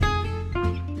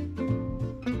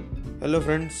Hello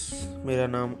friends, मेरा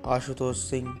नाम आशुतोष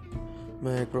सिंह।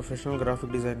 मैं एक प्रोफेशनल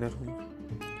ग्राफिक डिज़ाइनर हूँ।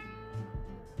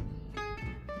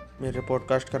 मेरे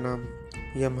पॉडकास्ट का नाम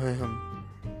यम है हम।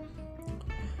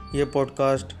 ये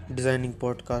पॉडकास्ट डिज़ाइनिंग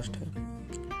पॉडकास्ट है।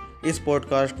 इस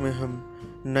पॉडकास्ट में हम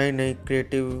नए नए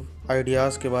क्रिएटिव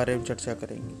आइडियाज़ के बारे में चर्चा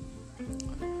करेंगे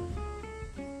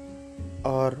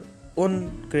और उन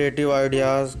क्रिएटिव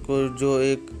आइडियाज़ को जो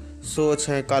एक सोच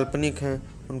है, काल्पनिक हैं,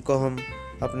 उनको हम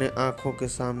अपने आँखों के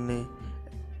सामने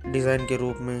डिज़ाइन के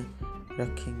रूप में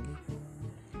रखेंगे।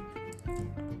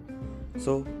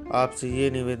 आपसे ये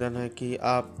निवेदन है कि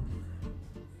आप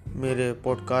मेरे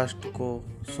पॉडकास्ट को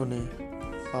सुने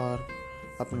और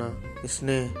अपना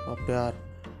स्नेह और प्यार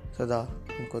सदा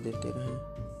हमको देते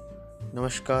रहें।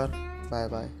 नमस्कार, बाय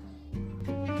बाय।